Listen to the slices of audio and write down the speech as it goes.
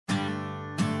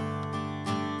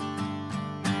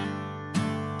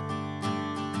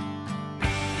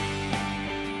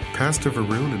Pastor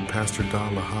Varun and Pastor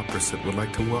Dala Hopperson would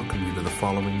like to welcome you to the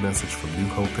following message from New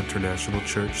Hope International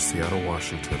Church, Seattle,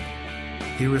 Washington.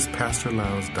 Here is Pastor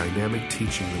Lau's dynamic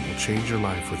teaching that will change your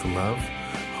life with love,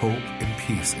 hope, and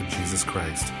peace in Jesus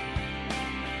Christ.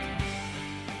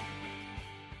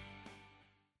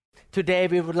 Today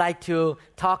we would like to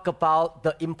talk about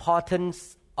the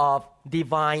importance of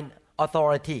divine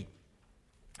authority.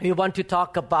 We want to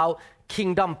talk about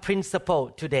kingdom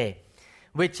principle today,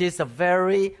 which is a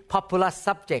very popular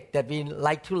subject that we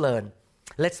like to learn.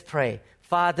 Let's pray.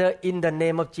 Father, in the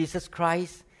name of Jesus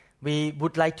Christ, we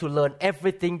would like to learn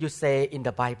everything you say in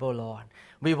the Bible, Lord.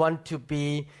 We want to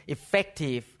be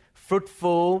effective,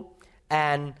 fruitful,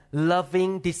 and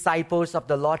loving disciples of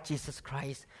the Lord Jesus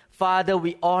Christ. Father,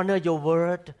 we honor your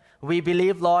word. We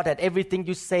believe, Lord, that everything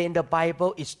you say in the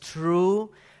Bible is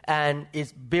true and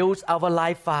it builds our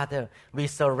life, Father. We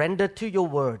surrender to your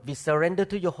word. We surrender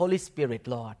to your Holy Spirit,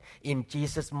 Lord. In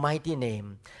Jesus' mighty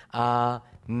name.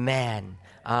 Amen.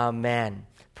 Amen.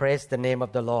 Praise the name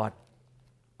of the Lord.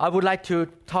 I would like to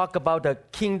talk about the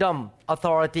kingdom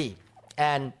authority.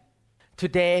 And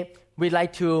today, we'd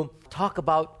like to talk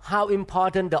about how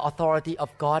important the authority of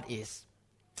God is.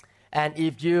 And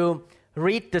if you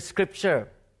read the scripture,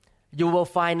 you will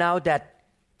find out that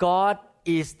God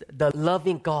is the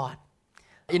loving God.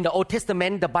 In the Old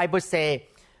Testament, the Bible says,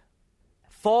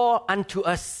 "For unto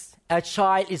us a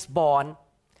child is born,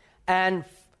 and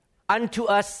unto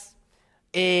us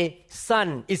a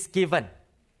son is given,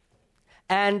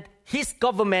 and his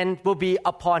government will be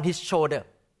upon his shoulder,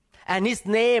 and his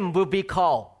name will be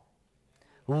called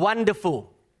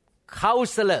Wonderful,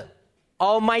 Counselor,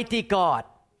 Almighty God,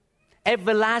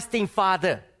 Everlasting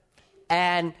Father,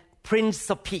 and Prince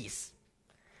of Peace."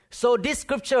 So this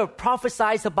scripture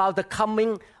prophesies about the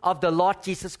coming of the Lord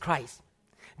Jesus Christ.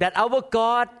 That our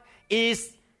God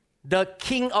is the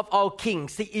King of all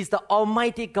kings. He is the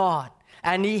Almighty God.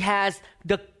 And He has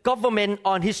the government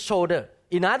on His shoulder.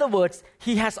 In other words,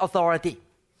 He has authority.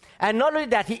 And not only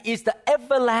that, He is the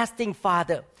everlasting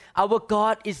Father. Our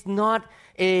God is not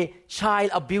a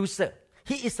child abuser.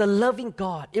 He is a loving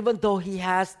God, even though He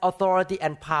has authority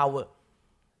and power.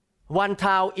 One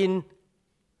town in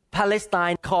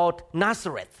Palestine called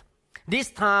Nazareth. This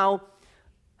town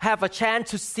have a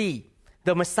chance to see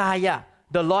the Messiah,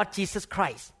 the Lord Jesus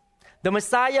Christ. The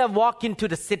Messiah walked into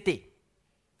the city,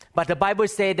 but the Bible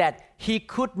says that He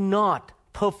could not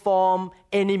perform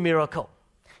any miracle.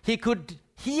 He could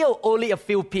heal only a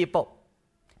few people.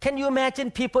 Can you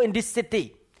imagine people in this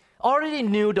city already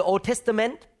knew the Old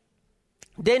Testament?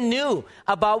 They knew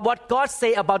about what God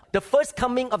said about the first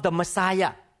coming of the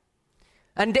Messiah.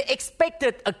 And they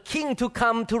expected a king to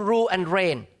come to rule and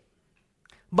reign.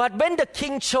 But when the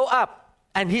king showed up,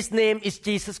 and his name is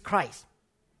Jesus Christ,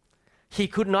 he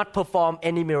could not perform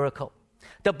any miracle.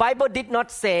 The Bible did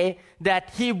not say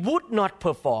that he would not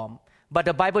perform, but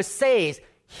the Bible says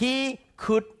he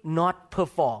could not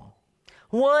perform.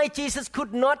 Why Jesus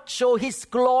could not show his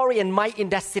glory and might in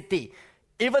that city?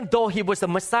 Even though he was a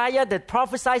Messiah that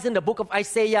prophesies in the book of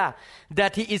Isaiah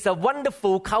that he is a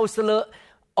wonderful counselor,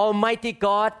 Almighty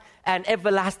God, and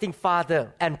everlasting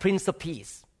Father, and Prince of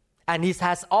Peace. And He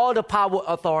has all the power,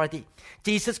 authority.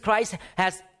 Jesus Christ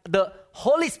has the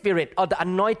Holy Spirit or the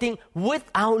anointing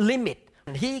without limit.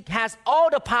 He has all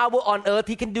the power on earth.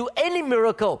 He can do any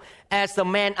miracle as a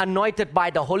man anointed by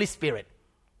the Holy Spirit.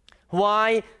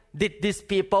 Why did these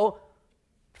people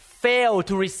fail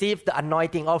to receive the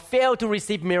anointing or fail to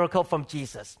receive miracle from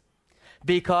Jesus?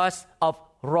 Because of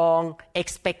wrong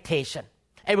expectation.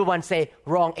 Everyone say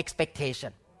wrong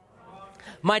expectation.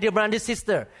 My dear brother and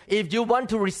sister, if you want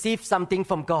to receive something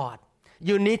from God,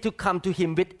 you need to come to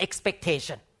Him with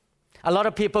expectation. A lot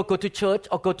of people go to church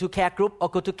or go to care group or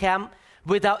go to camp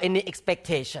without any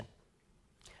expectation.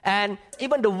 And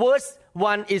even the worst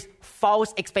one is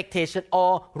false expectation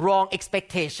or wrong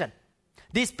expectation.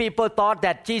 These people thought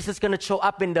that Jesus is going to show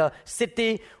up in the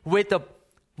city with a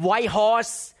white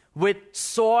horse, with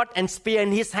sword and spear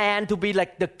in His hand to be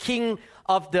like the king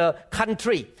of the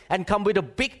country and come with a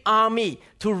big army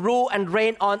to rule and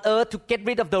reign on earth, to get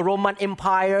rid of the Roman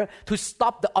Empire, to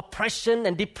stop the oppression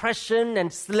and depression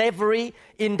and slavery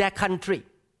in their country.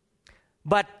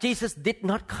 But Jesus did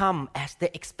not come as they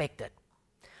expected.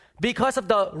 Because of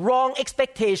the wrong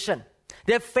expectation,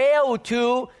 they failed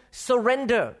to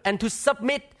surrender and to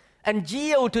submit and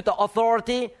yield to the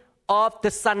authority of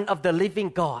the Son of the living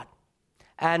God.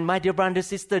 And my dear brother and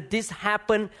sister, this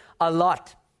happened a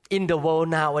lot in the world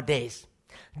nowadays.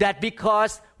 That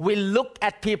because we look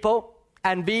at people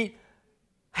and we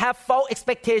have false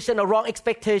expectation or wrong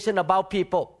expectation about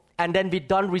people, and then we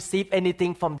don't receive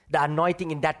anything from the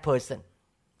anointing in that person.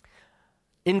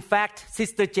 In fact,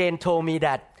 Sister Jane told me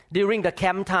that during the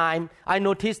camp time, I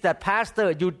noticed that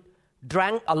Pastor, you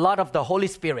drank a lot of the Holy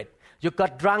Spirit. You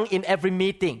got drunk in every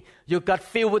meeting. You got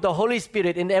filled with the Holy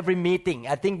Spirit in every meeting.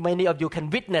 I think many of you can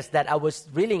witness that I was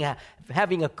really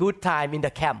having a good time in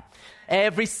the camp.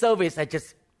 Every service, I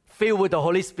just filled with the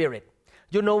Holy Spirit.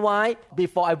 You know why?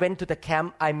 Before I went to the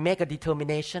camp, I make a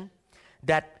determination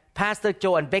that Pastor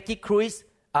Joe and Becky Cruz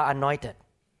are anointed.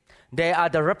 They are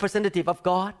the representative of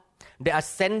God. They are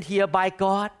sent here by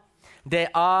God. They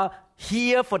are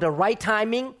here for the right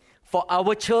timing for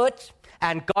our church.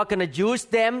 And God gonna use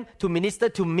them to minister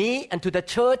to me and to the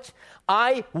church.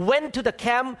 I went to the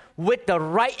camp with the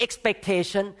right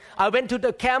expectation. I went to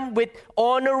the camp with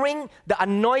honoring the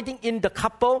anointing in the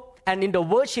couple and in the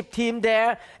worship team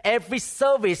there. Every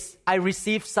service, I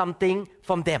receive something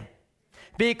from them.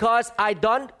 Because I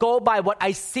don't go by what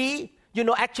I see. You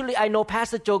know, actually, I know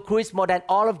Pastor Joe Cruz more than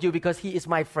all of you because he is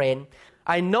my friend.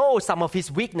 I know some of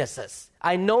his weaknesses.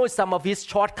 I know some of his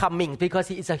shortcomings because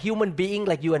he is a human being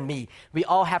like you and me. We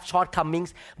all have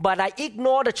shortcomings. But I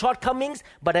ignore the shortcomings,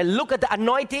 but I look at the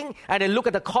anointing and I look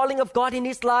at the calling of God in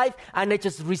his life and I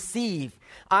just receive.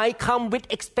 I come with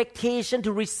expectation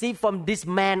to receive from this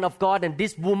man of God and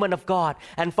this woman of God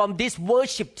and from this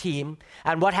worship team.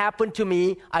 And what happened to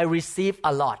me, I receive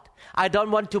a lot. I don't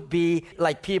want to be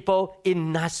like people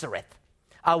in Nazareth.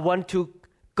 I want to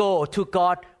go to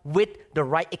God with the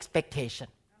right expectation.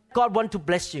 God wants to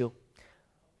bless you.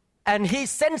 And He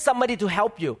sent somebody to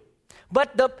help you.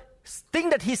 But the thing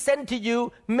that He sent to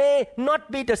you may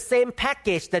not be the same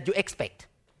package that you expect.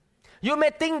 You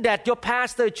may think that your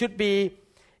pastor should be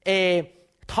a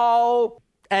tall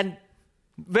and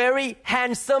very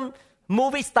handsome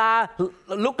movie star,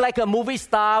 look like a movie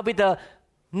star with a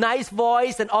nice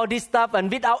voice and all this stuff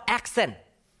and without accent.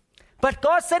 But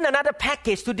God sent another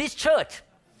package to this church.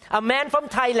 A man from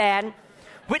Thailand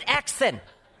with accent.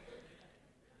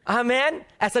 Amen.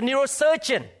 As a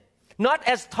neurosurgeon. Not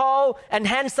as tall and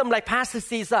handsome like Pastor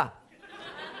Caesar.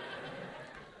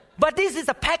 But this is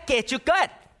a package you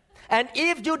got. And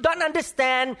if you don't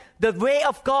understand the way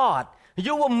of God,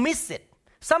 you will miss it.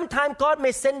 Sometimes God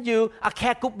may send you a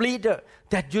care group leader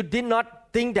that you did not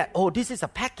think that, oh, this is a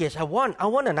package I want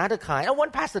another kind. I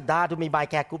want Pastor Da to be my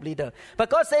care group leader. But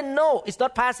God said, no, it's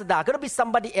not Pastor Da. It's going to be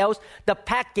somebody else. The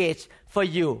package for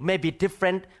you may be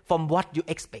different from what you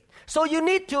expect. So you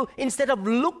need to, instead of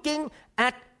looking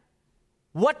at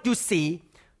what you see,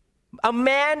 a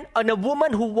man and a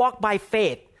woman who walk by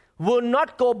faith will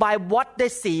not go by what they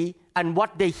see and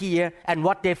what they hear and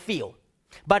what they feel,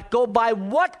 but go by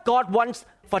what God wants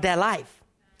for their life.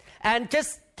 And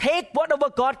just take whatever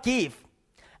God gives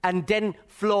and then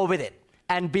flow with it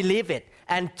and believe it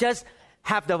and just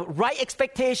have the right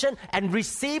expectation and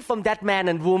receive from that man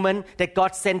and woman that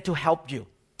God sent to help you.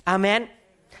 Amen?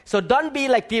 So don't be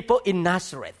like people in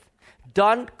Nazareth.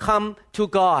 Don't come to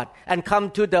God and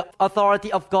come to the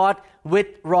authority of God with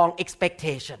wrong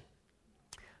expectation.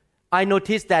 I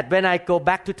noticed that when I go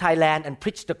back to Thailand and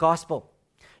preach the gospel,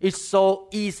 it's so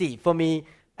easy for me,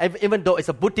 even though it's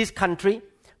a Buddhist country,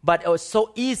 but it was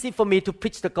so easy for me to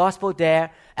preach the gospel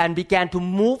there and began to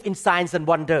move in signs and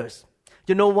wonders.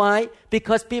 You know why?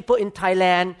 Because people in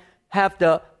Thailand have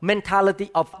the mentality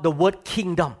of the word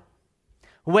kingdom.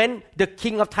 When the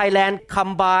king of Thailand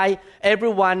come by,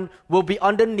 everyone will be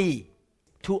on the knee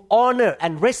to honor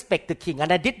and respect the king.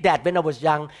 And I did that when I was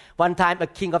young. One time a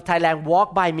king of Thailand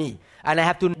walked by me and I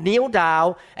have to kneel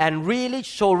down and really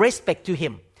show respect to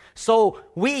him. So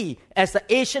we as the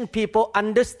Asian people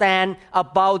understand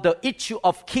about the issue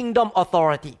of kingdom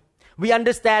authority. We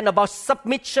understand about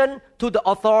submission to the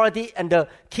authority and the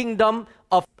kingdom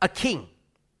of a king.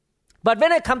 But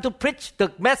when I come to preach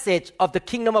the message of the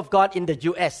kingdom of God in the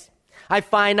US, I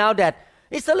find out that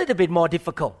it's a little bit more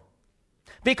difficult.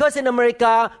 Because in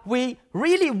America, we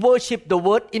really worship the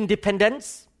word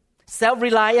independence,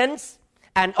 self-reliance,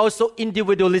 and also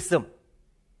individualism.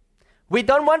 We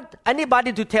don't want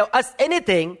anybody to tell us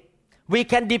anything. We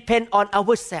can depend on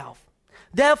ourselves.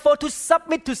 Therefore, to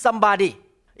submit to somebody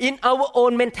in our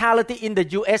own mentality in the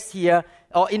US here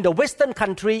or in the Western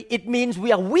country, it means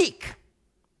we are weak.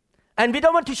 And we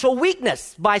don't want to show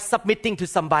weakness by submitting to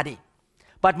somebody.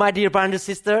 But my dear brother and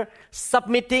sister,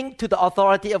 submitting to the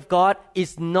authority of God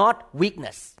is not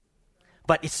weakness,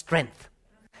 but it's strength.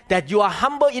 That you are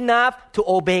humble enough to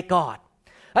obey God.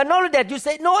 And not only that, you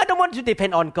say, no, I don't want to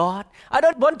depend on God. I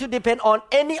don't want to depend on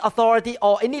any authority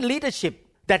or any leadership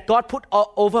that God put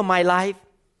over my life.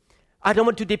 I don't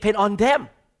want to depend on them.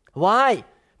 Why?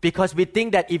 Because we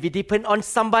think that if we depend on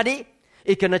somebody,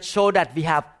 it's going to show that we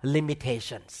have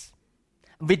limitations.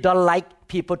 We don't like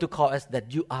people to call us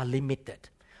that you are limited.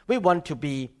 We want to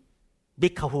be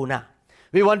big kahuna.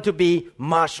 We want to be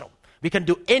marshal. We can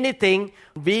do anything.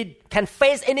 We can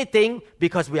face anything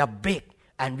because we are big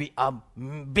and we are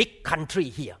big country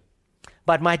here.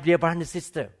 But my dear brother and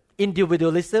sister,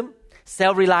 individualism,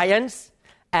 self-reliance,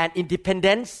 and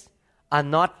independence are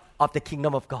not of the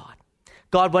kingdom of God.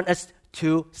 God wants us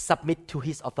to submit to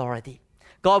His authority.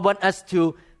 God wants us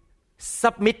to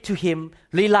submit to Him,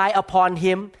 rely upon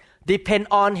Him, depend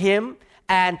on Him,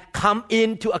 and come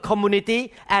into a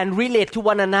community and relate to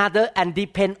one another and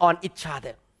depend on each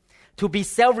other. To be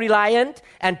self-reliant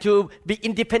and to be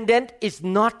independent is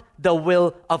not the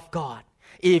will of God.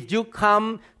 If you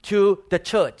come to the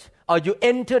church or you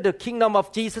enter the kingdom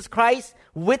of Jesus Christ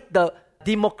with the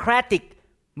democratic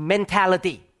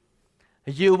mentality,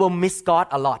 you will miss God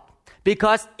a lot.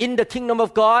 Because in the kingdom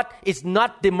of God, it's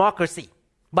not democracy,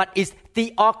 but it's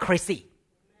theocracy.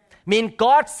 Mean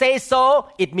God says so,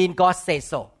 it means God says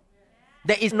so.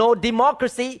 There is no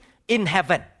democracy in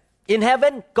heaven. In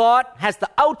heaven, God has the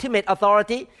ultimate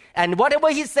authority, and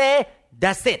whatever He says,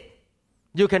 that's it.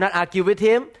 You cannot argue with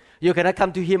Him. You cannot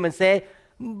come to Him and say,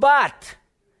 but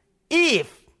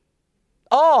if,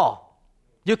 or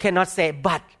you cannot say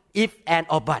but, if and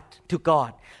or but to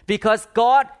God. Because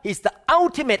God is the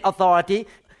ultimate authority.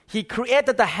 He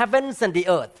created the heavens and the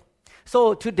earth.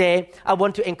 So today, I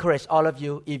want to encourage all of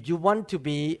you, if you want to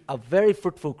be a very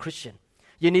fruitful Christian,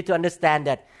 you need to understand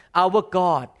that our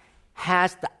God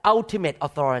has the ultimate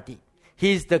authority.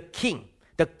 He is the king.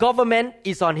 The government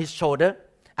is on His shoulder,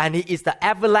 and He is the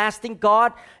everlasting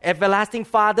God, everlasting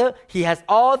Father. He has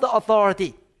all the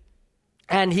authority,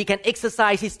 and He can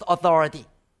exercise His authority.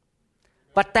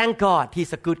 But thank God,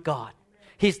 He's a good God.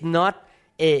 He's not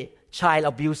a child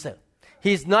abuser.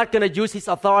 He's not going to use His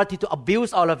authority to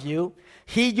abuse all of you.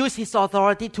 He used His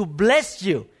authority to bless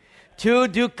you, to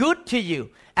do good to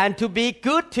you, and to be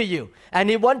good to you. And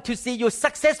He wants to see you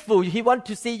successful. He wants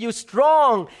to see you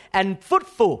strong and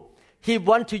fruitful. He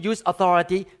wants to use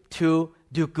authority to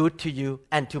do good to you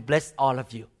and to bless all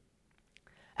of you.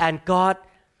 And God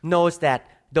knows that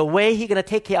the way He's going to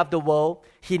take care of the world,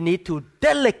 He needs to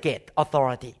delegate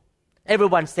authority.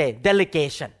 Everyone say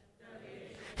delegation.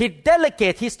 He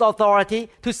delegates His authority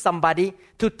to somebody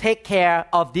to take care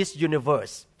of this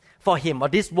universe for Him, or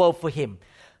this world for Him.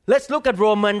 Let's look at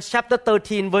Romans chapter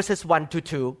 13 verses 1 to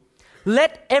 2.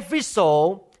 Let every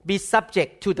soul be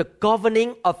subject to the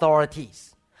governing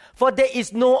authorities. For there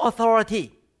is no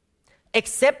authority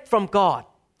except from God,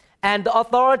 and the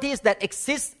authorities that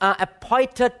exist are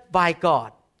appointed by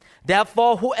God.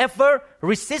 Therefore, whoever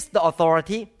resists the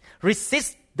authority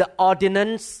resists the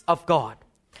ordinance of God.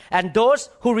 And those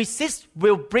who resist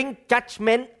will bring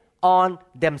judgment on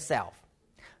themselves.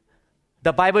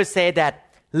 The Bible says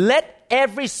that let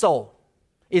every soul,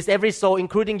 is every soul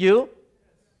including you?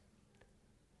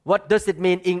 What does it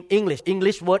mean in English?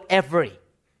 English word every.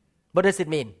 What does it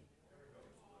mean?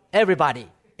 Everybody,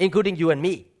 including you and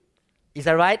me. Is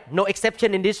that right? No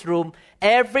exception in this room.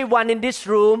 Everyone in this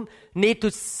room need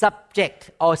to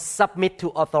subject or submit to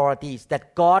authorities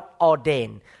that God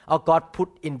ordained or God put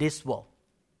in this world.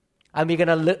 And we're going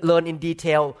to learn in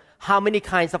detail how many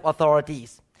kinds of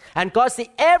authorities. And God said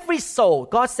every soul,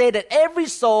 God said that every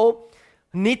soul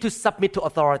need to submit to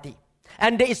authority.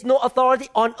 And there is no authority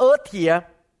on earth here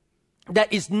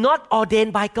that is not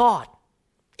ordained by God.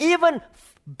 Even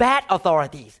bad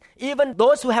authorities, even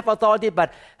those who have authority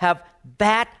but have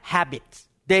bad habits,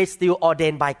 they still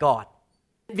ordained by God.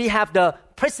 We have the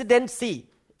presidency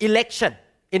election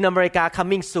in America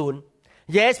coming soon.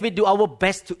 Yes, we do our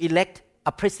best to elect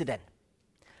a president.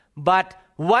 But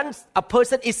once a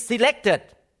person is selected,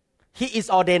 he is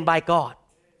ordained by God.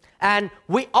 And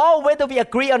we all, whether we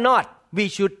agree or not, we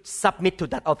should submit to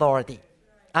that authority.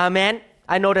 Amen.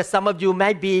 I know that some of you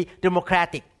might be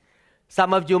Democratic.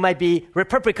 Some of you might be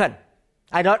Republican.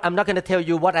 I'm not going to tell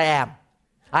you what I am.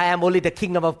 I am only the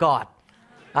kingdom of God.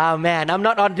 Amen. I'm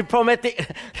not on diplomatic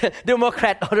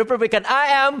Democrat or Republican. I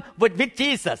am with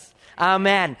Jesus.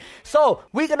 Amen. So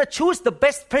we're going to choose the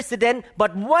best president,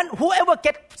 but whoever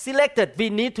gets selected, we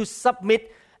need to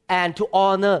submit and to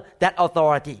honor that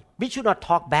authority. We should not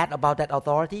talk bad about that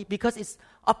authority because it's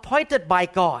appointed by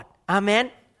God.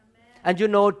 Amen. And you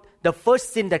know, the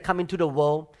first sin that come into the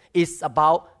world is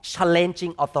about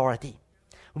challenging authority.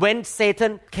 When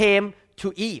Satan came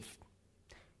to Eve,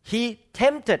 he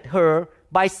tempted her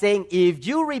by saying, if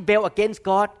you rebel against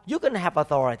God, you're going to have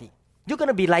authority. You're going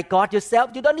to be like God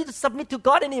yourself. You don't need to submit to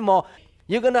God anymore.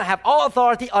 You're going to have all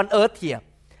authority on earth here.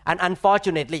 And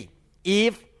unfortunately,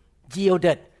 Eve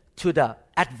yielded to the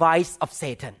advice of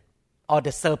Satan or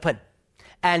the serpent.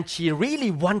 And she really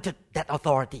wanted that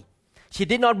authority. She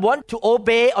did not want to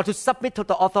obey or to submit to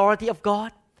the authority of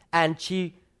God, and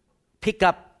she picked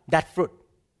up that fruit.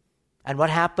 And what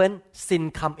happened? Sin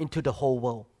come into the whole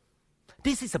world.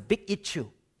 This is a big issue.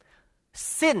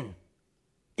 Sin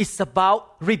is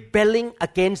about rebelling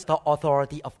against the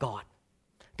authority of God.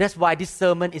 That's why this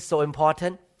sermon is so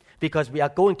important, because we are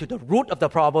going to the root of the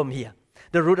problem here.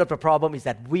 The root of the problem is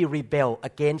that we rebel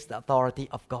against the authority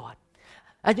of God.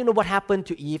 And you know what happened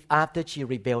to Eve after she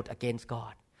rebelled against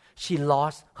God? She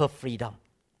lost her freedom.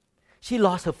 She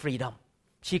lost her freedom.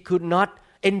 She could not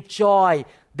enjoy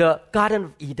the Garden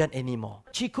of Eden anymore.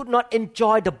 She could not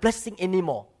enjoy the blessing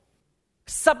anymore.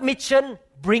 Submission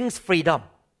brings freedom,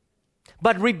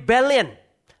 but rebellion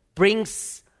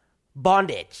brings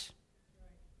bondage.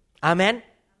 Amen?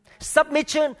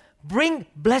 Submission brings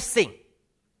blessing,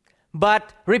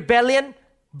 but rebellion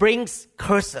brings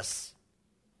curses.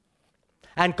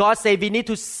 And God said we need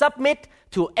to submit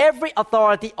to every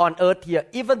authority on earth here,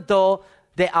 even though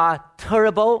they are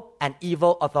terrible and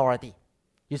evil authority.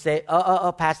 You say,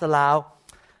 Pastor Lau,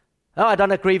 I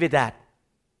don't agree with that.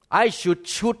 I should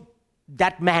shoot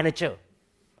that manager.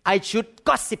 I should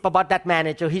gossip about that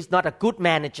manager. He's not a good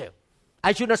manager.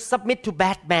 I should not submit to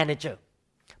bad manager.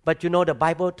 But you know, the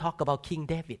Bible talk about King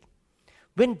David.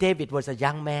 When David was a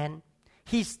young man,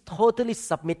 he's totally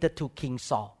submitted to King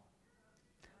Saul.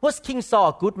 Was King Saul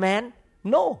a good man?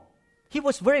 No. He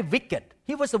was very wicked.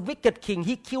 He was a wicked king.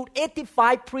 He killed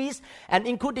 85 priests, and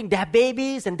including their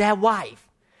babies and their wife.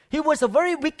 He was a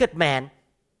very wicked man.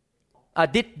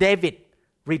 Did David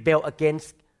rebel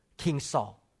against King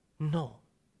Saul? No.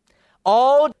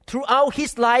 All throughout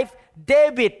his life,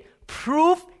 David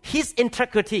proved his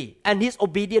integrity and his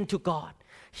obedience to God.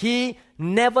 He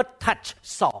never touched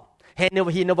Saul. He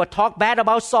never talked bad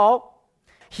about Saul.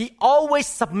 He always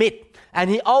submit and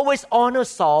he always honored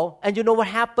Saul. And you know what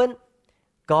happened?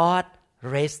 God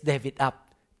raised David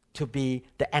up to be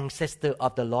the ancestor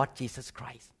of the Lord Jesus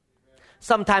Christ.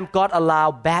 Sometimes God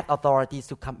allows bad authorities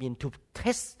to come in to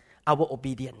test our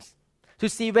obedience, to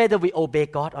see whether we obey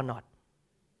God or not.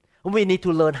 We need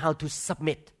to learn how to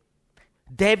submit.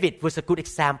 David was a good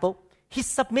example. He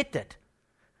submitted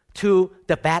to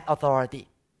the bad authority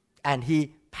and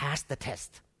he passed the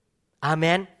test.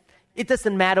 Amen. It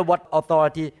doesn't matter what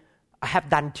authority have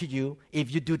done to you.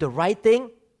 If you do the right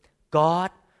thing, God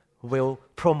will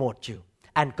promote you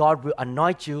and God will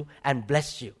anoint you and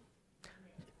bless you.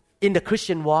 In the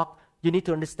Christian walk, you need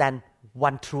to understand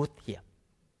one truth here.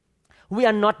 We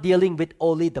are not dealing with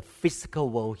only the physical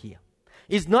world here.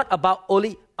 It's not about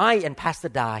only I and Pastor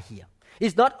Da here.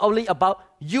 It's not only about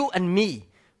you and me,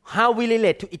 how we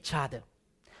relate to each other.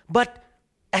 But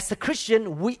as a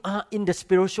Christian, we are in the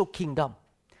spiritual kingdom.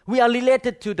 We are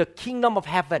related to the kingdom of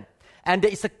heaven. And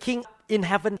there is a king in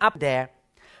heaven up there.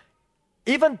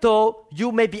 Even though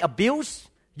you may be abused,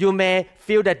 you may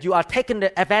feel that you are taken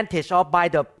advantage of by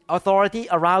the authority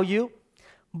around you.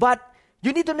 But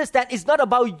you need to understand it's not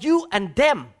about you and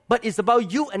them, but it's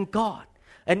about you and God.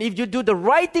 And if you do the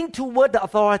right thing toward the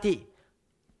authority,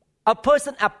 a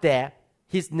person up there,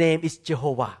 his name is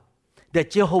Jehovah, the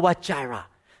Jehovah Jireh,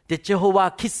 the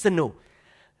Jehovah Kisenu,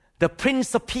 the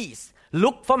Prince of Peace,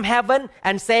 look from heaven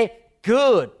and say,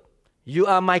 good, you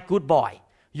are my good boy,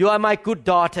 you are my good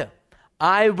daughter.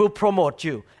 I will promote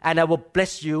you and I will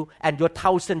bless you and your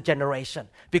 1,000 generation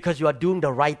because you are doing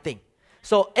the right thing.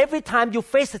 So every time you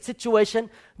face a situation,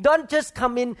 don't just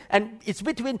come in and it's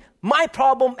between my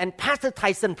problem and Pastor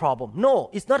Tyson's problem.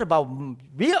 No, it's not about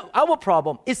our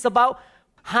problem. It's about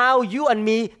how you and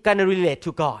me going to relate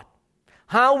to God.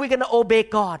 How we're going to obey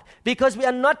God. Because we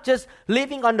are not just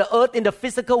living on the earth in the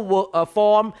physical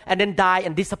form and then die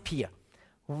and disappear.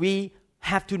 We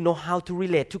have to know how to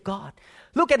relate to God.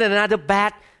 Look at another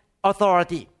bad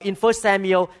authority. In 1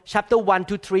 Samuel chapter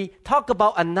 1-3, talk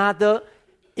about another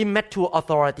immature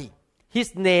authority.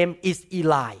 His name is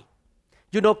Eli.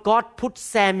 You know, God put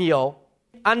Samuel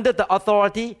under the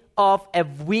authority of a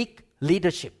weak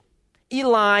leadership.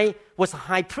 Eli was a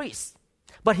high priest,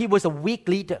 but he was a weak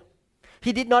leader.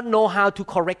 He did not know how to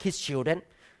correct his children.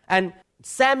 And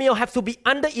Samuel had to be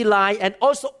under Eli and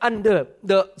also under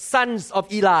the sons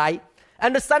of Eli.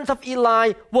 And the sons of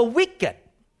Eli were wicked.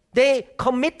 They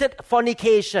committed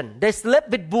fornication. They slept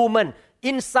with women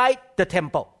inside the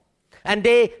temple. And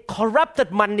they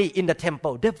corrupted money in the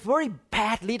temple. They're very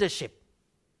bad leadership.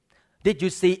 Did you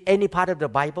see any part of the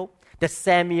Bible that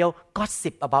Samuel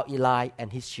gossiped about Eli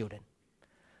and his children?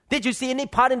 Did you see any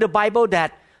part in the Bible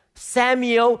that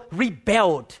Samuel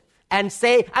rebelled and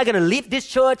say, I'm going to leave this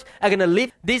church, I'm going to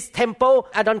leave this temple,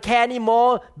 I don't care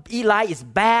anymore, Eli is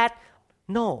bad?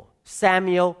 No,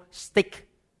 Samuel stick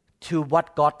to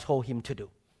what God told him to do.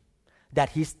 that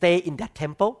he stayed in that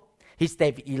temple. He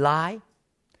stayed with Eli.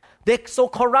 They're so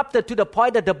corrupted to the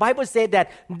point that the Bible said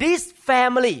that this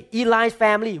family, Eli's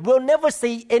family, will never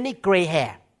see any gray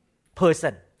hair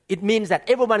person. It means that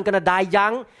everyone going to die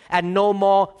young and no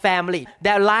more family.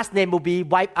 Their last name will be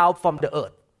wiped out from the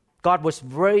earth. God was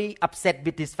very upset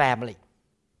with this family.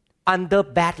 Under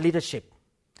bad leadership,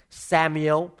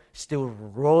 Samuel still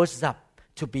rose up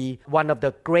to be one of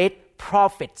the great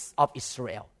prophets of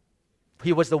Israel.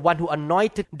 He was the one who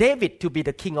anointed David to be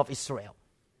the king of Israel.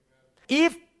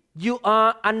 If you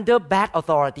are under bad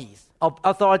authorities, of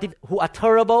authorities who are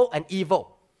terrible and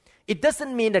evil, it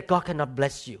doesn't mean that God cannot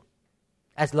bless you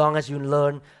as long as you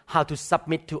learn how to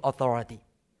submit to authority.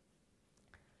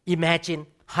 Imagine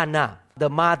Hannah, the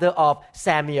mother of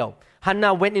Samuel.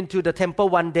 Hannah went into the temple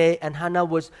one day and Hannah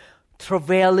was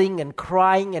travailing and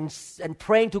crying and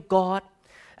praying to God.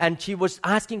 And she was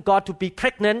asking God to be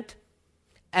pregnant.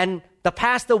 And the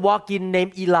pastor walked in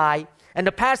named Eli. And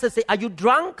the pastor said, "Are you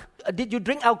drunk? Did you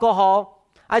drink alcohol?"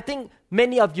 I think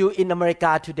many of you in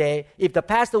America today, if the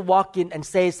pastor walked in and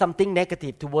say something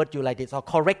negative toward you like this or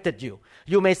corrected you,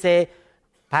 you may say,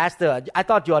 "Pastor, I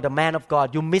thought you are the man of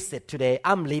God. You missed it today.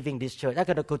 I'm leaving this church. I'm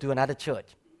going to go to another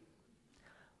church."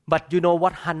 But you know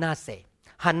what Hannah said?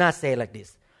 Hannah said like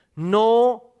this,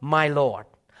 "No, my Lord,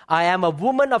 I am a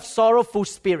woman of sorrowful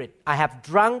spirit. I have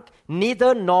drunk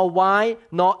neither nor wine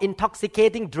nor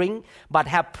intoxicating drink, but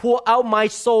have poured out my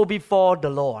soul before the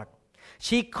Lord."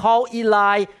 She called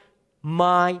Eli,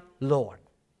 "My Lord."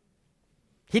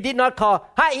 He did not call,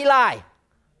 "Hi Eli,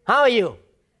 how are you?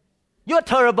 You're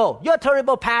terrible. You're a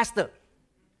terrible pastor."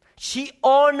 She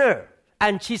honored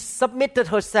and she submitted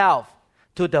herself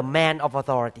to the man of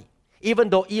authority. Even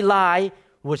though Eli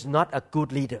was not a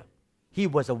good leader. He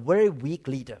was a very weak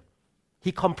leader.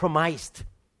 He compromised.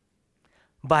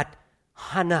 But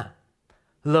Hannah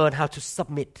learned how to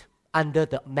submit under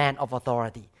the man of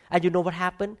authority. And you know what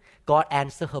happened? God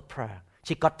answered her prayer.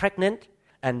 She got pregnant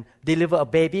and delivered a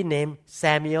baby named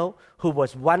Samuel, who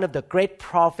was one of the great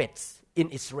prophets in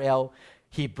Israel.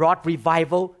 He brought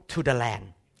revival to the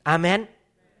land. Amen?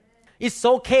 It's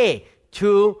okay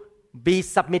to be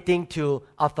submitting to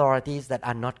authorities that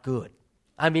are not good.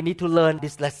 And we need to learn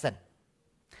this lesson.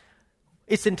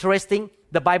 It's interesting.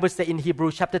 The Bible says in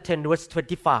Hebrews chapter 10, verse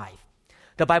 25,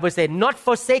 the Bible says, "Not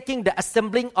forsaking the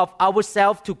assembling of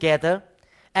ourselves together,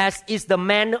 as is the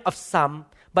manner of some,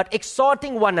 but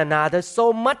exhorting one another,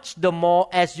 so much the more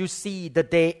as you see the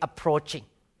day approaching."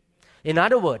 In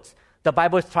other words, the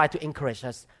Bible tries to encourage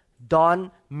us,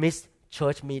 don't miss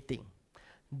church meeting.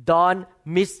 Don't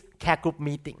miss care group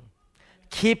meeting.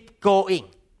 Keep going.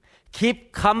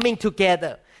 Keep coming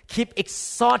together. Keep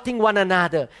exhorting one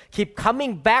another. Keep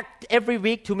coming back every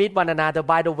week to meet one another.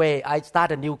 By the way, I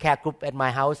start a new care group at my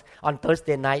house on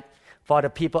Thursday night for the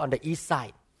people on the east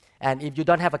side. And if you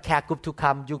don't have a care group to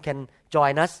come, you can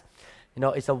join us. You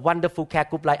know, it's a wonderful care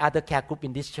group like other care group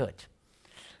in this church.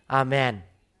 Amen.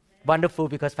 Wonderful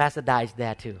because Pastor Da is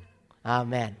there too.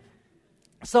 Amen.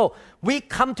 So we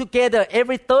come together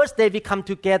every Thursday. We come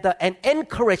together and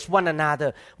encourage one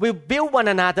another. We build one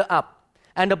another up.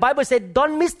 And the Bible said,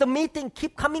 don't miss the meeting.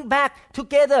 Keep coming back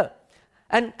together.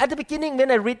 And at the beginning, when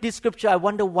I read this scripture, I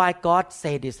wonder why God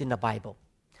said this in the Bible.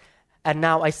 And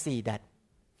now I see that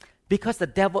because the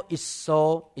devil is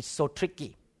so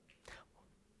tricky.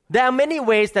 There are many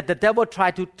ways that the devil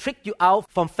tries to trick you out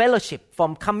from fellowship,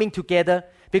 from coming together.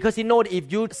 Because he knows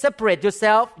if you separate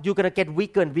yourself, you're going to get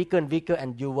weaker and weaker and weaker,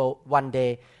 and you will one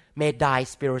day may die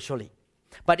spiritually.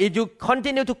 But if you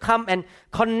continue to come and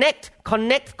connect,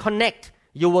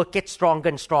 you will get stronger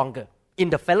and stronger in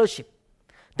the fellowship.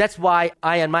 That's why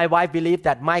I and my wife believe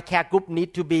that my care group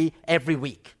need to be every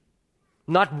week,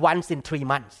 not once in 3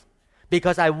 months.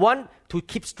 Because I want to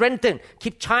keep strengthening,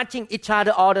 keep charging each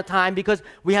other all the time, because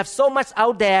we have so much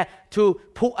out there to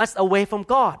pull us away from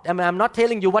God. I mean, I'm not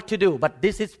telling you what to do, but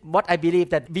this is what I believe,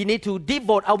 that we need to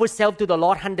devote ourselves to the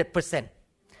Lord 100%.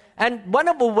 And one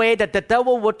of the ways that the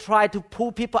devil will try to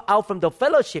pull people out from the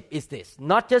fellowship is this.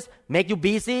 Not just make you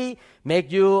busy, make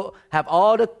you have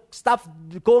all the stuff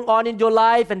going on in your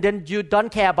life, and then you don't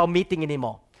care about meeting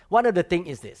anymore. One of the things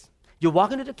is this. You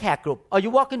walk into the care group or you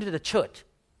walk into the church.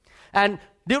 And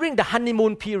during the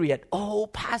honeymoon period, oh,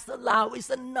 Pastor Lau is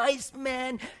a nice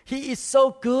man. He is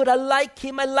so good. I like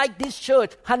him. I like this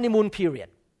church. Honeymoon period.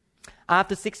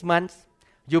 After 6 months,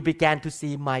 you began to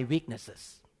see my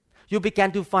weaknesses. You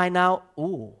began to find out,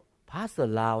 oh, Pastor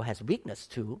Lau has weakness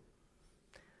too.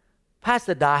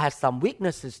 Pastor Da has some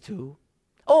weaknesses too.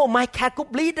 Oh, my care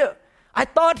group leader. I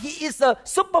thought he is a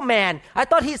Superman. I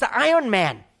thought he's an Iron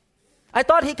Man. I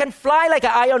thought he can fly like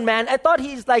an Iron Man. I thought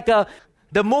he's like a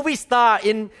The movie star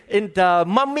in the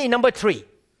Mummy #3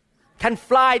 can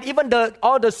fly. Even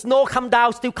all the snow come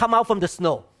down, still come out from the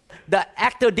snow. The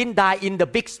actor didn't die in the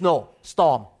big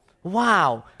snowstorm.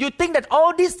 Wow. You think that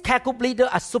all these care group leaders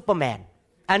are Superman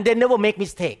and they never make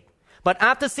mistake. But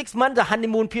after 6 months, the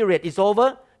honeymoon period is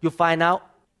over, you find out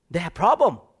they have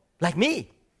problem, like me.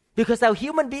 Because they're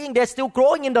human beings, they're still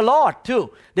growing in the Lord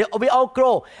too. We all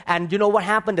grow. And you know what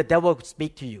happened? The devil will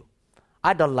speak to you.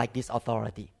 I don't like this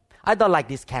authority. I don't like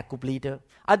this care group leader.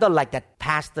 I don't like that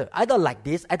pastor. I don't like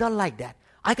this. I don't like that.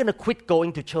 I'm going to quit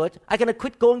going to church. I'm going to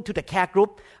quit going to the care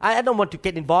group. I don't want to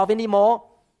get involved anymore.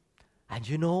 And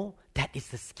you know, that is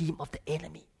the scheme of the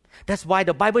enemy. That's why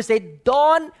the Bible says,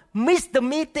 don't miss the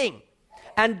meeting.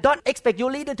 And don't expect your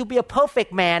leader to be a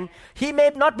perfect man. He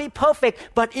may not be perfect,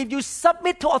 but if you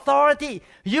submit to authority,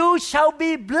 you shall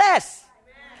be blessed.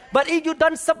 Amen. But if you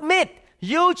don't submit,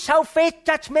 you shall face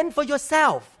judgment for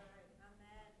yourself.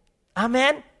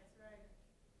 Amen. Amen.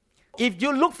 If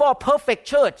you look for a perfect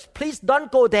church, please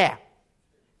don't go there.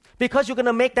 Because you're going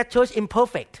to make that church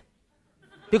imperfect.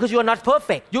 Because you are not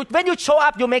perfect. When you show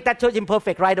up, you make that church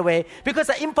imperfect right away. Because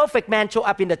an imperfect man show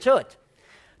up in the church.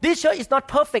 This church is not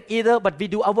perfect either, but we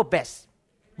do our best.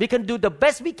 We can do the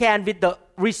best we can with the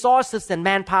resources and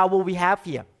manpower we have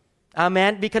here.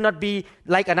 Amen. We cannot be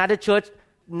like another church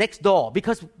next door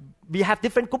because we have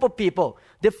different group of people,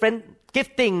 different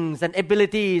giftings and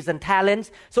abilities and talents.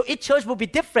 So each church will be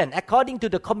different according to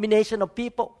the combination of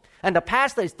people. And the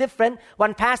pastor is different.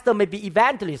 One pastor may be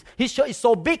evangelist. His church is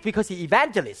so big because he's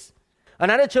evangelist.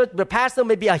 Another church, the pastor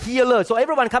may be a healer. So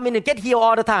everyone come in and get healed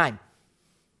all the time.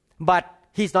 But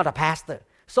he's not a pastor.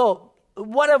 So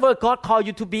whatever God called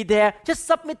you to be there, just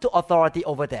submit to authority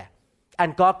over there.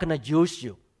 And God gonna use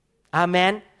you.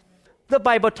 Amen. The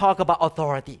Bible talk about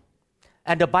authority.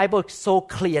 And the Bible is so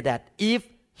clear that if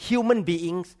human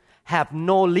beings have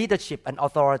no leadership and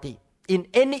authority in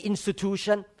any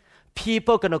institution,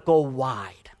 people gonna go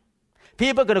wild.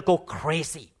 People gonna go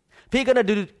crazy. People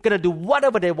gonna do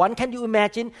whatever they want. Can you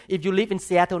imagine if you live in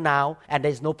Seattle now and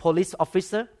there's no police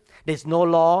officer, there's no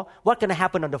law, what's gonna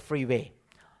happen on the freeway?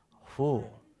 Ooh,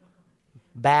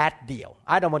 bad deal.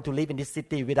 I don't want to live in this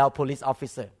city without police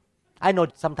officer. I know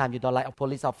sometimes you don't like a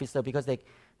police officer because they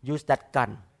use that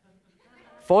gun.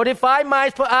 45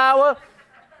 miles per hour,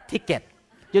 ticket.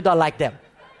 You don't like them.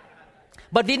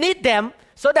 But we need them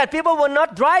so that people will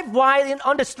not drive wild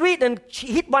on the street and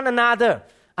hit one another.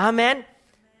 Amen.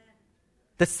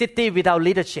 The city without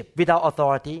leadership, without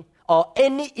authority, or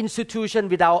any institution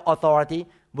without authority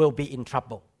will be in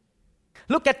trouble.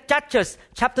 Look at Judges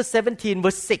chapter 17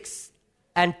 verse 6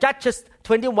 and Judges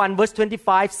 21 verse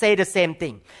 25 say the same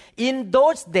thing. In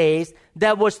those days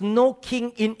there was no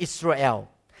king in Israel.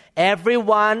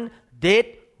 Everyone did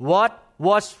what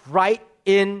was right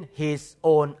in his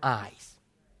own eyes.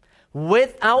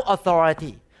 Without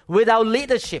authority, without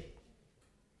leadership,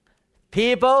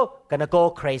 people gonna go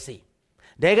crazy.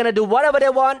 They're gonna do whatever they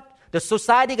want. The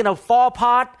society gonna fall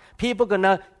apart. People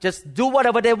gonna just do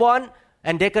whatever they want,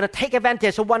 and they're gonna take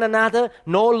advantage of one another.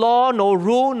 No law, no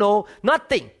rule, no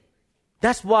nothing.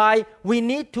 That's why we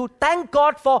need to thank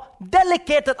God for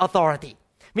delegated authority.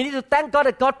 We need to thank God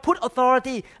that God put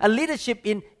authority and leadership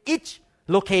in each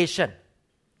location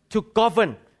to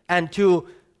govern and to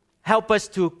help us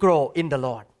to grow in the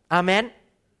Lord. Amen.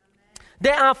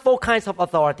 There are 4 kinds of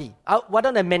authority. Why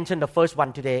don't I mention the first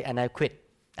one today and I quit,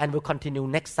 and we'll continue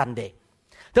next Sunday.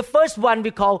 The first one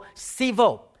we call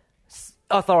civil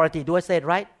authority. Do I say it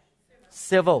right?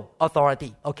 Civil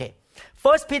authority. Okay.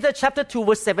 1 Peter chapter 2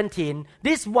 verse 17.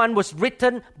 This one was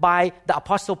written by the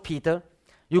Apostle Peter.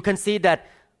 You can see that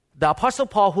the Apostle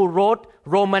Paul who wrote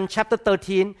Romans chapter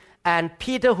 13 and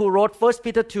Peter who wrote 1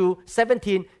 Peter 2,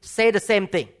 17 say the same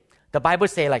thing. The Bible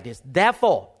says like this.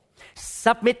 Therefore,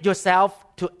 submit yourself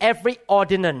to every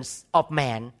ordinance of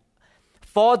man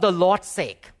for the Lord's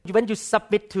sake. When you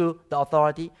submit to the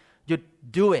authority, you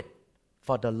do it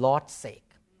for the Lord's sake.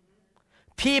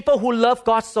 People who love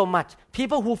God so much,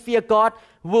 people who fear God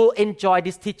will enjoy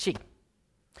this teaching.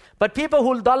 But people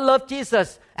who don't love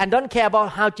Jesus and don't care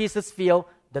about how Jesus feels,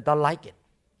 they don't like it.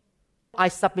 I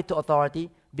submit to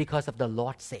authority because of the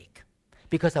Lord's sake.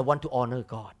 Because I want to honor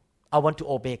God. I want to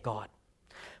obey God.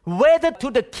 Whether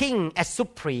to the king as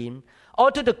supreme,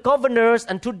 or to the governors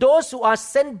and to those who are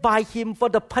sent by him for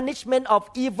the punishment of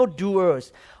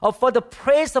evildoers, or for the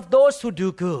praise of those who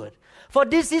do good. For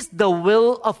this is the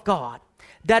will of God,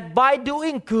 that by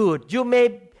doing good you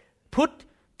may put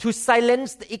to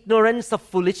silence the ignorance of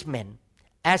foolish men,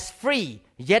 as free,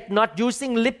 yet not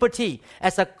using liberty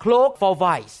as a cloak for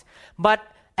vice, but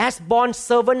as bond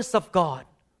servants of God.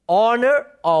 Honor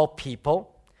all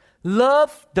people,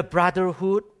 love the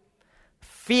brotherhood,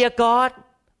 fear God,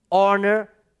 honor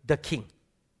the king.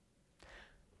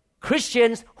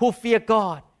 Christians who fear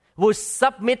God will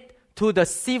submit to the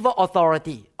civil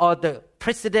authority or the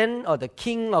president or the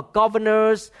king or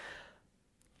governors.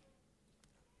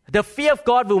 The fear of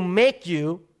God will make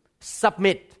you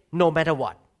submit no matter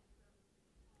what.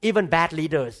 Even bad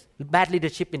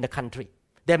leadership in the country.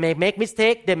 They may make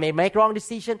mistakes, they may make wrong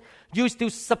decisions. You still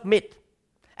submit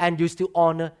and you still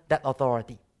honor that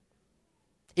authority.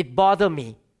 It bothers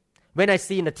me when I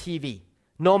see in the TV,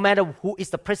 no matter who is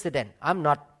the president, I'm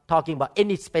not talking about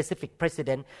any specific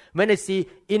president. When I see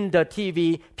in the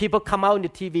TV, people come out in the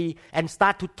TV and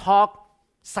start to talk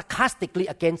sarcastically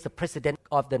against the president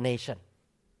of the nation,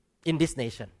 in this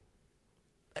nation.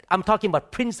 I'm talking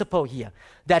about principle here,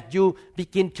 that you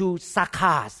begin to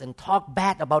sarcasm and talk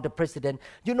bad about the president.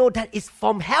 You know that is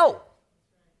from hell.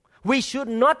 We should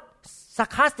not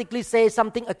sarcastically say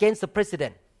something against the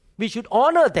president. We should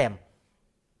honor them.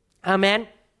 Amen.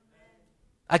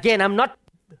 Again, I'm not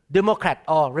Democrat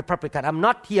or Republican. I'm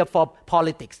not here for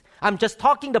politics. I'm just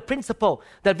talking the principle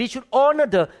that we should honor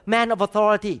the man of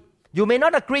authority. You may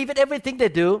not agree with everything they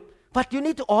do, but you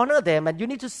need to honor them and you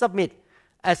need to submit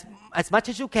as much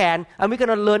as you can. And we're going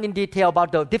to learn in detail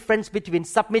about the difference between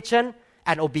submission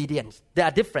and obedience. They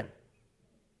are different.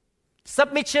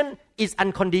 Submission is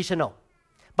unconditional,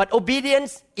 but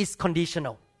obedience is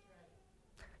conditional.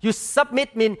 You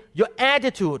submit means your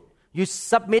attitude. You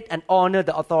submit and honor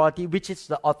the authority, which is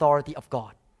the authority of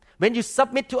God. When you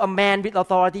submit to a man with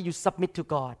authority, you submit to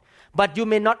God. But you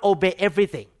may not obey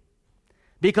everything.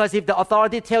 Because if the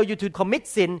authority tells you to commit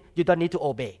sin, you don't need to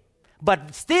obey.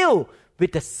 But still,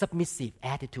 with a submissive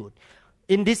attitude.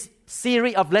 In this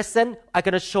series of lessons, I'm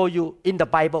going to show you in the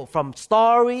Bible, from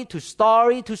story to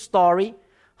story to story,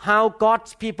 how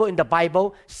God's people in the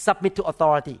Bible submit to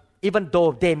authority, even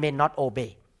though they may not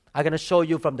obey. I'm going to show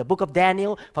you from the book of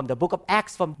Daniel, from the book of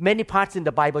Acts, from many parts in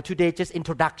the Bible. Today, just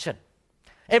introduction.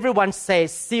 Everyone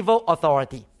says civil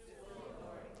authority.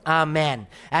 Amen.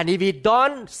 And if we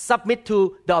don't submit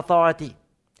to the authority,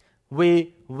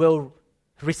 we will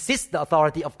resist the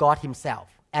authority of God Himself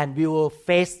and we will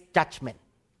face judgment.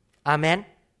 Amen.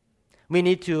 We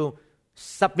need to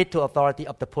submit to authority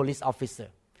of the police officer,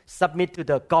 submit to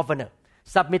the governor,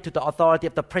 submit to the authority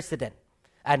of the president.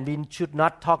 And we should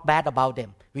not talk bad about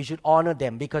them. We should honor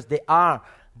them because they are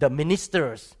the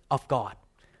ministers of God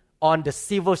on the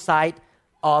civil side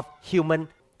of human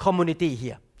community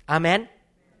here. Amen?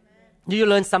 Do you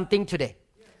learn something today?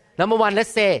 Yes. Number one,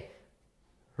 let's say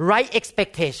right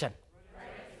expectation.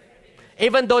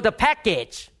 Even though the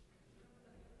package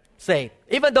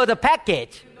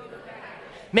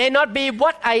may not be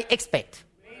what I expect.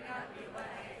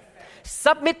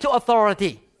 Submit to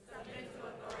authority.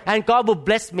 And God will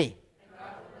bless me.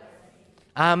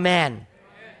 Amen.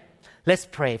 Let's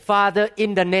pray. Father,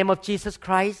 in the name of Jesus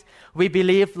Christ, we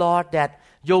believe, Lord, that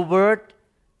your word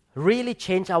really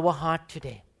changed our heart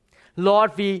today.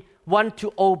 Lord, we want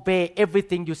to obey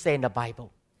everything you say in the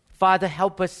Bible. Father,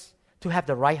 help us to have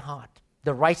the right heart,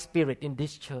 the right spirit in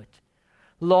this church.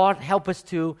 Lord, help us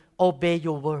to obey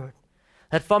your word.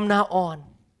 That from now on,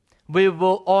 we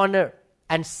will honor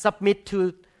and submit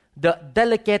to the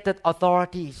delegated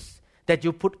authorities that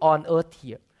you put on earth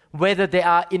here, whether they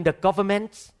are in the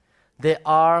government, they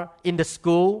are in the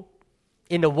school,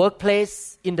 in the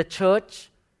workplace, in the church.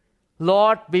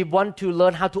 Lord, we want to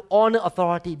learn how to honor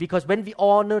authority because when we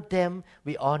honor them,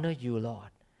 we honor you, Lord.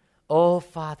 Oh,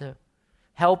 Father,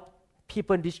 help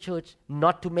people in this church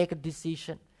not to make a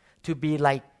decision to be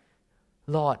like,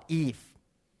 Lord, Eve.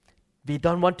 We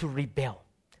don't want to rebel,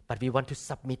 but we want to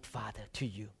submit, Father, to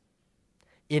you.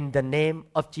 In the name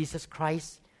of Jesus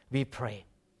Christ, we pray.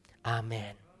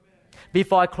 Amen.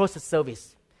 Before I close the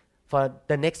service, for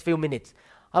the next few minutes,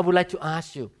 I would like to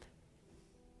ask you,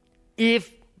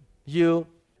 if you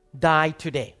die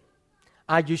today,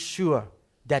 are you sure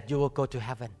that you will go to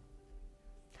heaven?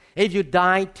 If you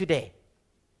die today,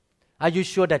 are you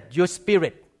sure that your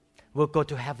spirit will go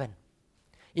to heaven?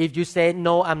 If you say,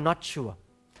 no, I'm not sure,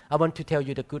 I want to tell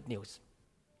you the good news.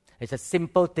 It's a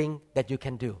simple thing that you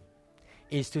can do.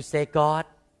 Is to say, God,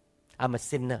 I'm a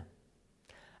sinner.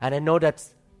 And I know that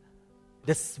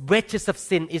the wages of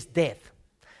sin is death.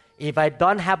 If I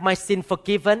don't have my sin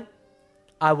forgiven,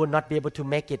 I will not be able to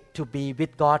make it to be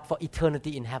with God for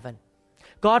eternity in heaven.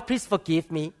 God, please forgive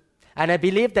me. And I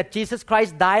believe that Jesus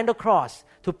Christ died on the cross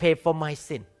to pay for my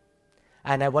sin.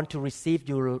 And I want to receive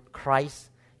you, Christ,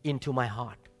 into my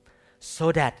heart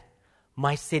so that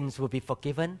my sins will be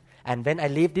forgiven. And when I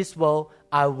leave this world,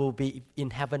 I will be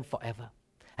in heaven forever.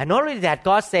 And not only that,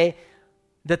 God say,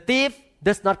 the thief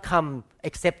does not come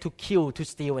except to kill, to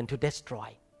steal, and to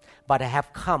destroy. But I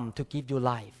have come to give you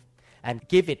life and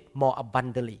give it more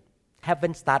abundantly.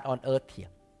 Heaven starts on earth here.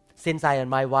 Since I and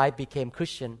my wife became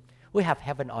Christian, we have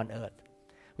heaven on earth.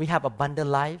 We have abundant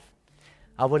life.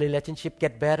 Our relationship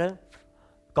get better.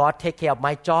 God take care of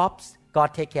my jobs.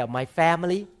 God take care of my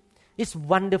family. It's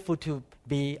wonderful to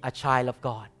be a child of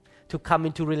God, to come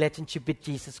into relationship with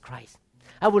Jesus Christ.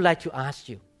 I would like to ask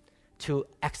you to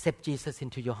accept Jesus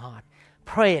into your heart.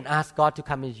 Pray and ask God to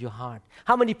come into your heart.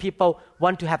 How many people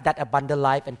want to have that abundant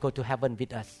life and go to heaven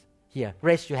with us? Here,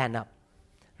 raise your hand up.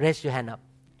 Raise your hand up.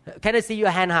 Can I see your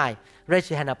hand high? Raise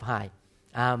your hand up high.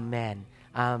 Amen.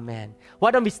 Amen.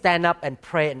 Why don't we stand up and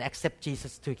pray and accept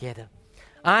Jesus together?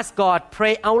 Ask God,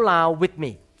 pray out loud with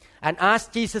me, and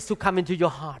ask Jesus to come into your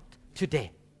heart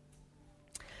today.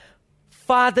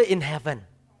 Father in heaven.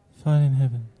 Father in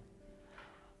heaven.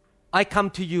 I come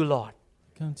to you, Lord.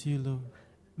 Come to you, Lord.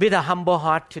 With a humble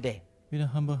heart today. With a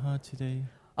humble heart today.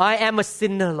 I am a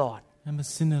sinner, Lord. I'm a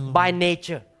sinner, Lord. By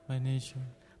nature. By nature.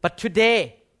 But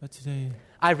today,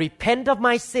 I repent of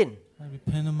my sin. I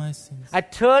repent of my sins. I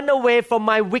turn away from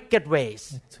my wicked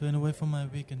ways. I turn away from my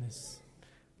wickedness.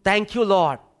 Thank you,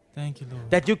 Lord. Thank you, Lord.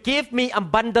 That you give me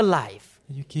abundant life.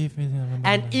 That you give me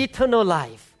and eternal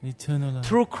life. Eternal life.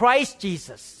 Through Christ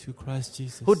Jesus. Through Christ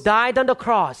Jesus. Who died on the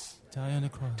cross. Died on the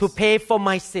cross. To pay for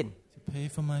my sin. To pay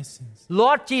for my sins.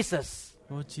 Lord Jesus.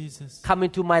 Lord Jesus. Come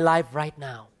into my life right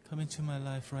now. Come into my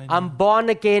life right now. I'm born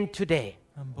again today.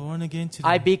 I'm born again today.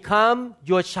 I become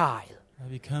your child. I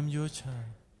become your child.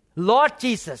 Lord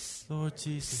Jesus. Lord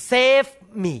Jesus. Save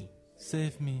me.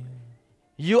 Save me.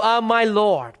 You are my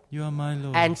Lord. You are my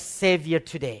Lord. And Savior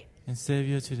today. And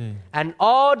Savior today. And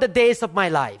all the days of my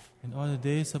life. And all the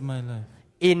days of my life.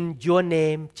 In your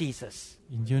name, Jesus.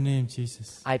 In your name,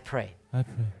 Jesus. I pray. I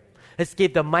pray. Let's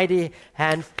give the mighty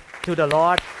hands to the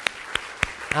Lord.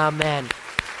 Amen.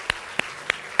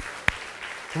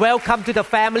 Welcome to the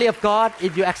family of God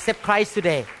if you accept Christ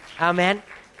today. Amen.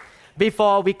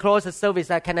 Before we close the service,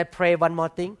 can I pray one more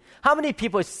thing? How many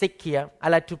people are sick here?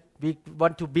 We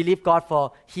want to believe God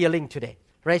for healing today.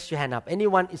 Raise your hand up.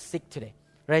 Anyone is sick today?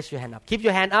 Raise your hand up. Keep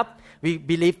your hand up. We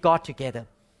believe God together.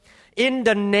 In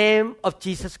the name of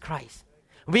Jesus Christ,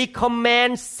 we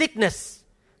command sickness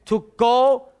to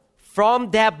go from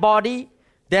their body,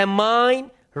 their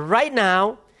mind, right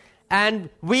now, and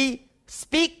we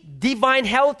speak divine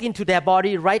health into their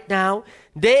body right now.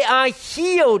 They are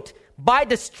healed by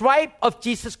the stripe of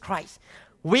Jesus Christ.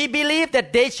 We believe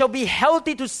that they shall be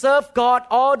healthy to serve God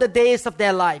all the days of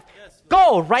their life. Yes,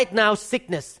 go right now,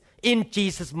 sickness, in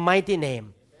Jesus' mighty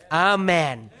name.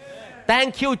 Amen.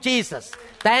 Thank you, Jesus.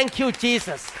 Thank you,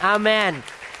 Jesus. Amen.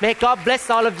 May God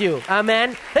bless all of you.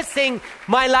 Amen. Let's sing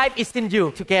My Life is in You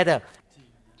together.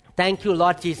 Thank you,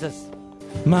 Lord Jesus.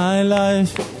 My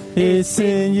life is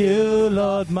in you,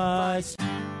 Lord, my...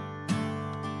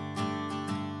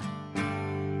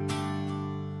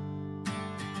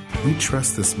 We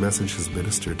trust this message has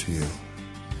ministered to you.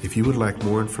 If you would like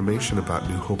more information about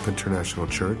New Hope International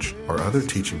Church or other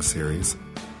teaching series,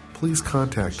 please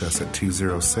contact us at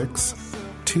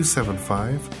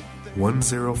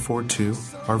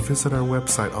 206-275-1042 or visit our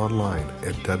website online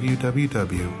at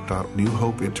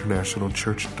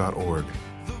www.newhopeinternationalchurch.org.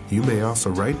 You may also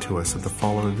write to us at the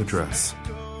following address: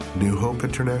 New Hope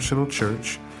International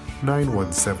Church,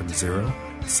 9170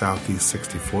 Southeast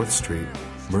 64th Street,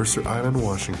 Mercer Island,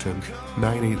 Washington,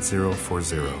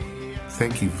 98040.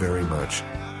 Thank you very much.